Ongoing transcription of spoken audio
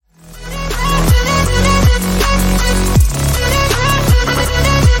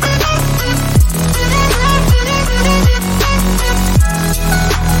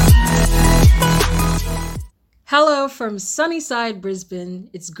from Sunnyside, Brisbane.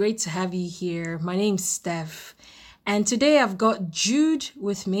 It's great to have you here. My name's Steph. And today I've got Jude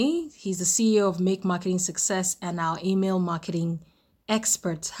with me. He's the CEO of Make Marketing Success and our email marketing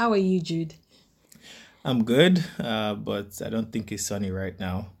expert. How are you, Jude? I'm good, but I don't think it's sunny right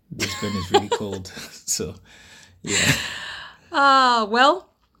now. Brisbane is really cold. So, yeah. Well,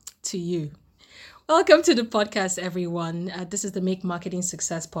 to you. Welcome to the podcast, everyone. This is the Make Marketing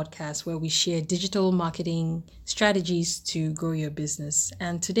Success podcast where we share digital marketing strategies to grow your business.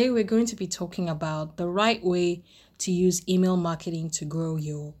 And today we're going to be talking about the right way to use email marketing to grow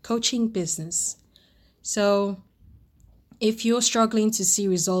your coaching business. So, if you're struggling to see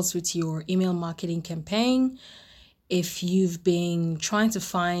results with your email marketing campaign, if you've been trying to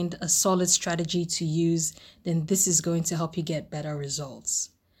find a solid strategy to use, then this is going to help you get better results.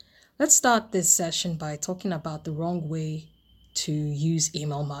 Let's start this session by talking about the wrong way to use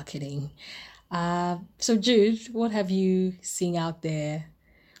email marketing. So, Jude, what have you seen out there?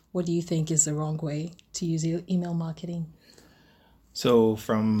 What do you think is the wrong way to use email marketing? So,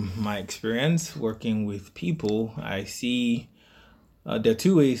 from my experience working with people, I see there are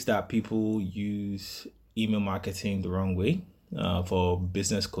two ways that people use email marketing the wrong way for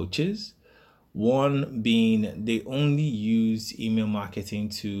business coaches. One being they only use email marketing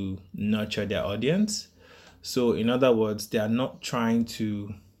to nurture their audience. So, in other words, they are not trying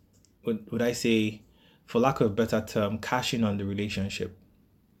to, would I say, for lack of a better term, cash in on the relationship.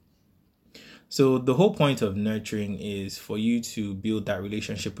 So, the whole point of nurturing is for you to build that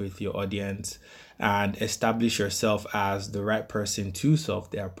relationship with your audience and establish yourself as the right person to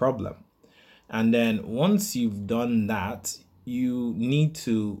solve their problem. And then once you've done that, you need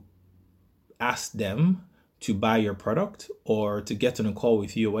to ask them to buy your product or to get on a call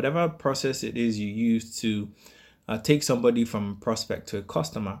with you, or whatever process it is you use to take somebody from prospect to a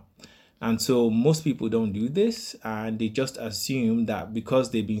customer. And so most people don't do this, and they just assume that because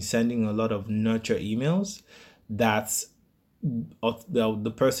they've been sending a lot of nurture emails, that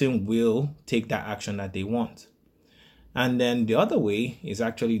the person will take that action that they want. And then the other way is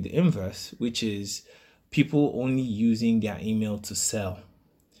actually the inverse, which is people only using their email to sell.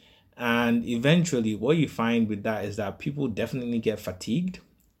 And eventually, what you find with that is that people definitely get fatigued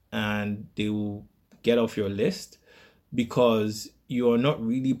and they will get off your list because you are not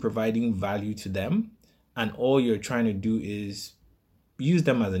really providing value to them. And all you're trying to do is use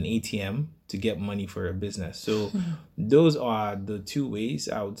them as an ATM to get money for your business. So, those are the two ways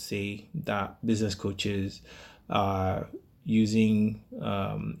I would say that business coaches are using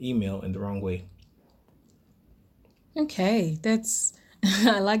email in the wrong way. Okay, that's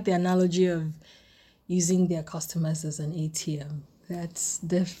I like the analogy of using their customers as an ATM.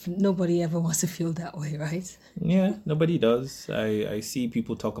 Nobody ever wants to feel that way, right? Yeah, nobody does. I see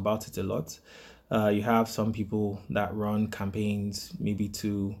people talk about it a lot. You have some people that run campaigns maybe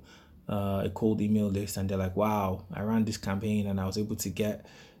to a cold email list, and they're like, wow, I ran this campaign and I was able to get,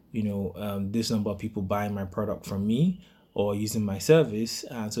 this number of people buying my product from me or using my service.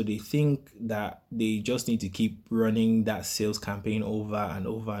 And so they think that they just need to keep running that sales campaign over and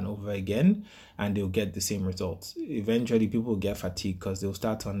over and over again, and they'll get the same results. Eventually, people will get fatigued because they'll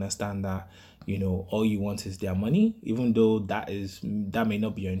start to understand that, all you want is their money, even though that may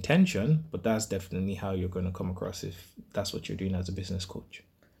not be your intention, but that's definitely how you're going to come across if that's what you're doing as a business coach.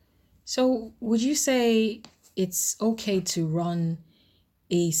 So, would you say it's okay to run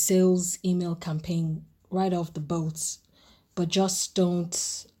a sales email campaign right off the boat, but just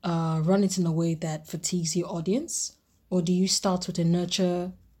don't run it in a way that fatigues your audience? Or do you start with a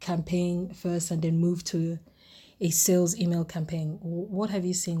nurture campaign first and then move to a sales email campaign? What have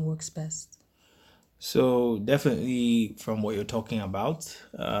you seen works best? So definitely from what you're talking about,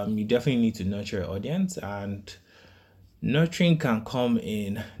 you definitely need to nurture your audience, and nurturing can come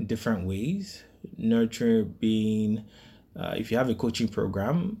in different ways. Nurture being, if you have a coaching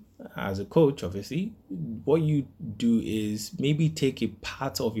program, as a coach, obviously, what you do is maybe take a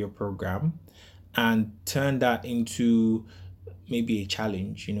part of your program and turn that into maybe a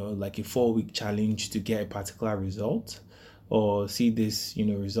challenge, like a 4 week challenge to get a particular result or see this,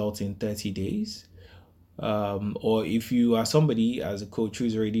 result in 30 days. Or if you are somebody as a coach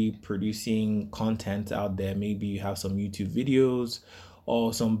who's already producing content out there, maybe you have some YouTube videos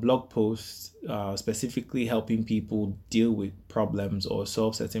or some blog posts specifically helping people deal with problems or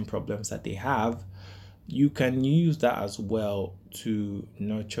solve certain problems that they have, you can use that as well to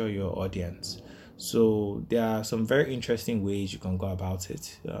nurture your audience. So there are some very interesting ways you can go about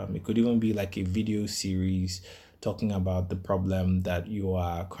it. It could even be like a video series talking about the problem that you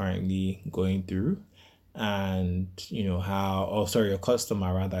are currently going through, and how, oh sorry, your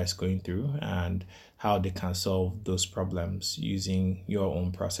customer rather is going through, and how they can solve those problems using your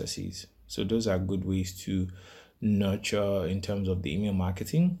own processes. So those are good ways to nurture in terms of the email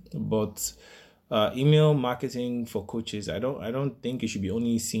marketing. But email marketing for coaches, I don't think it should be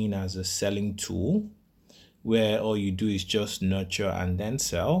only seen as a selling tool where all you do is just nurture and then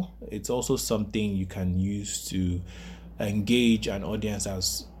sell. It's also something you can use to engage an audience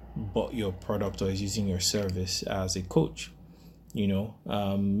that's bought your product or is using your service as a coach.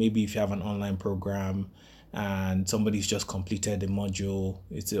 Maybe if you have an online program and somebody's just completed the module,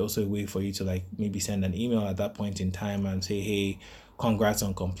 it's also a way for you to like maybe send an email at that point in time and say, hey, congrats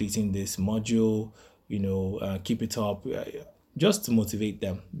on completing this module, keep it up, just to motivate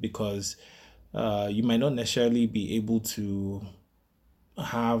them, because you might not necessarily be able to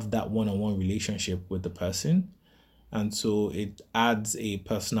have that one-on-one relationship with the person. And so it adds a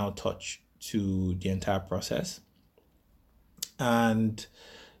personal touch to the entire process. And,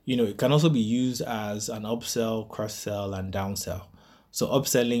 it can also be used as an upsell, cross sell, and downsell. So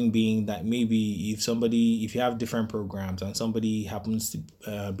upselling being that maybe if you have different programs and somebody happens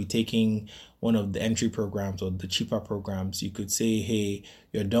to be taking one of the entry programs or the cheaper programs, you could say, hey,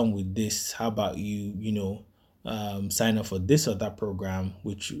 you're done with this. How about sign up for this or that program,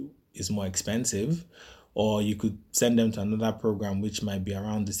 which is more expensive, or you could send them to another program, which might be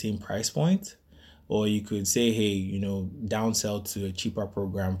around the same price point. Or you could say, hey, downsell to a cheaper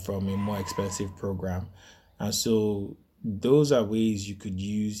program from a more expensive program. And so those are ways you could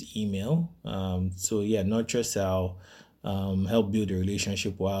use email. Nurture, sell, help build a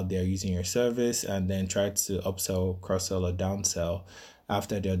relationship while they're using your service, and then try to upsell, cross sell, or downsell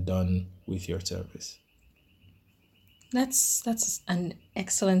after they're done with your service. That's an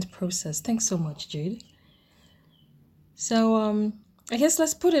excellent process. Thanks so much, Jude. So I guess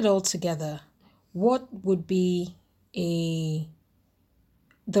let's put it all together. What would be the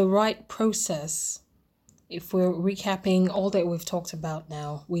right process if we're recapping all that we've talked about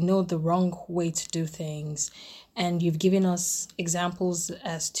now? We know the wrong way to do things, and you've given us examples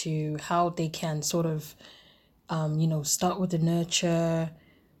as to how they can sort of, start with the nurture,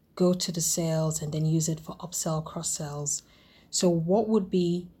 go to the sales, and then use it for upsell, cross sells. So, what would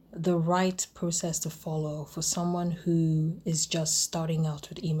be the right process to follow for someone who is just starting out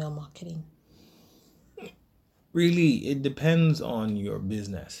with email marketing? Really, it depends on your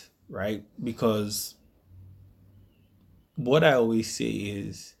business, right? Because what I always say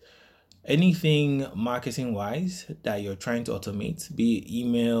is anything marketing wise that you're trying to automate, be it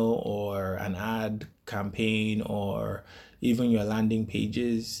email or an ad campaign or even your landing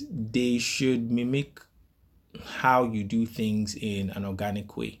pages, they should mimic how you do things in an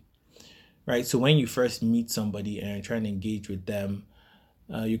organic way, right? So when you first meet somebody and you're trying to engage with them,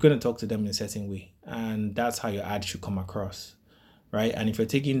 you're going to talk to them in a certain way, and that's how your ad should come across, right? And if you're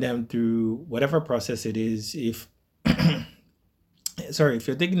taking them through whatever process it is, if you're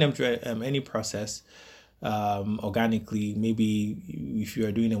taking them through any process organically, maybe if you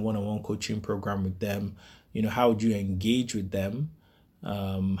are doing a one-on-one coaching program with them, how would you engage with them?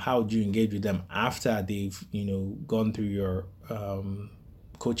 How would you engage with them after they've gone through your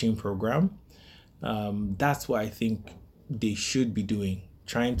coaching program? That's what I think they should be doing,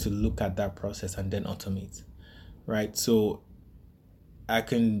 trying to look at that process and then automate, right? So I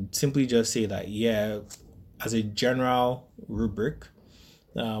can simply just say that, as a general rubric,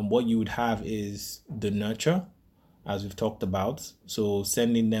 what you would have is the nurture, as we've talked about. So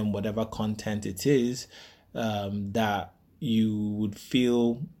sending them whatever content it is that you would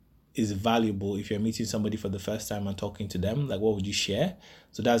feel is valuable if you're meeting somebody for the first time and talking to them. Like, what would you share?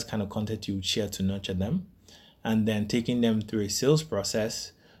 So that's the kind of content you would share to nurture them. And then taking them through a sales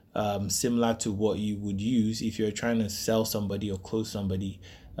process, similar to what you would use if you're trying to sell somebody or close somebody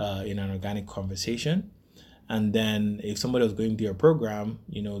in an organic conversation. And then if somebody was going through your program,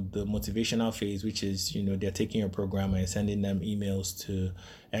 the motivational phase, which is, they're taking your program and sending them emails to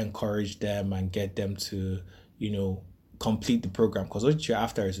encourage them and get them to, complete the program, because what you're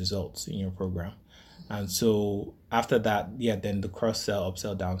after is results in your program. And so after that, then the cross sell,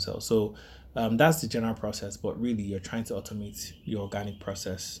 upsell, downsell. So that's the general process, but really you're trying to automate your organic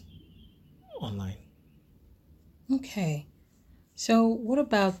process online. Okay. So what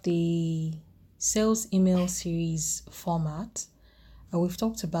about the sales email series format? We've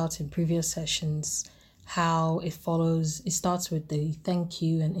talked about in previous sessions how it starts with the thank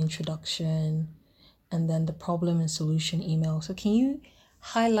you and introduction, and then the problem and solution email. So can you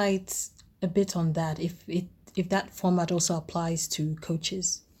highlight a bit on that, if that format also applies to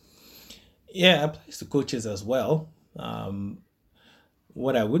coaches? Yeah, it applies to coaches as well.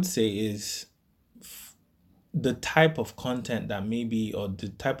 What I would say is the type of content that maybe, or the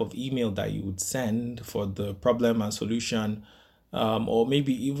type of email that you would send for the problem and solution, or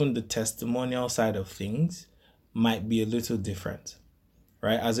maybe even the testimonial side of things might be a little different,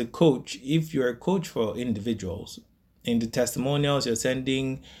 right? As a coach, if you're a coach for individuals, in the testimonials, you're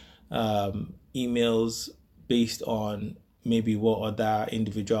sending emails based on maybe what other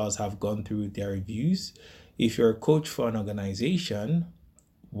individuals have gone through their reviews. If you're a coach for an organization,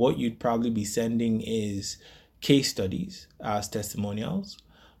 what you'd probably be sending is case studies as testimonials,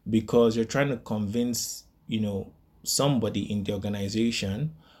 because you're trying to convince, somebody in the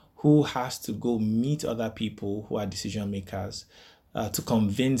organization who has to go meet other people who are decision makers, to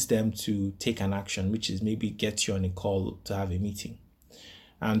convince them to take an action, which is maybe get you on a call to have a meeting.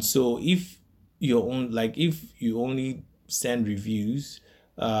 And so if you only send reviews,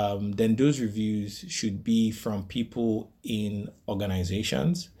 then those reviews should be from people in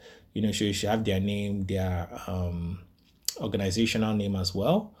organizations. So you should have their name, their organizational name as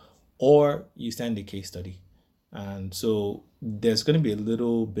well, or you send a case study. And so there's going to be a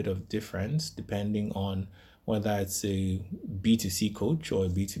little bit of difference depending on whether it's a B2C coach or a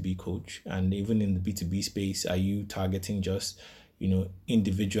B2B coach. And even in the B2B space, are you targeting just,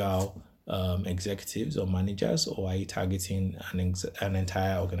 individual executives or managers, or are you targeting an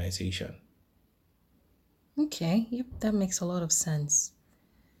entire organization? Okay, yep, that makes a lot of sense.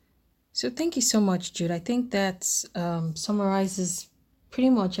 So thank you so much, Jude. I think that summarizes pretty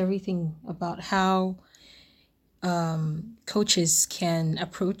much everything about how coaches can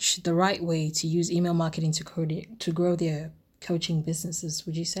approach the right way to use email marketing to grow their coaching businesses,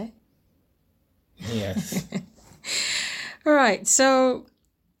 would you say? Yes. All right. So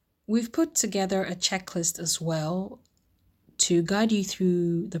we've put together a checklist as well to guide you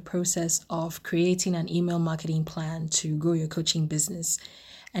through the process of creating an email marketing plan to grow your coaching business.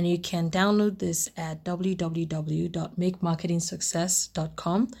 And you can download this at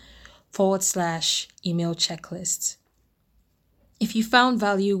www.makemarketingsuccess.com/email checklist. If you found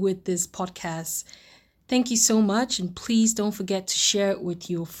value with this podcast, thank you so much. And please don't forget to share it with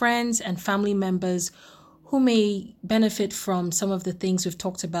your friends and family members who may benefit from some of the things we've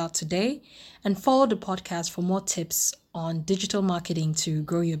talked about today. And follow the podcast for more tips on digital marketing to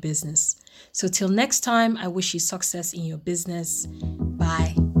grow your business. So till next time, I wish you success in your business.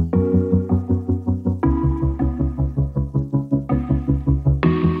 Bye.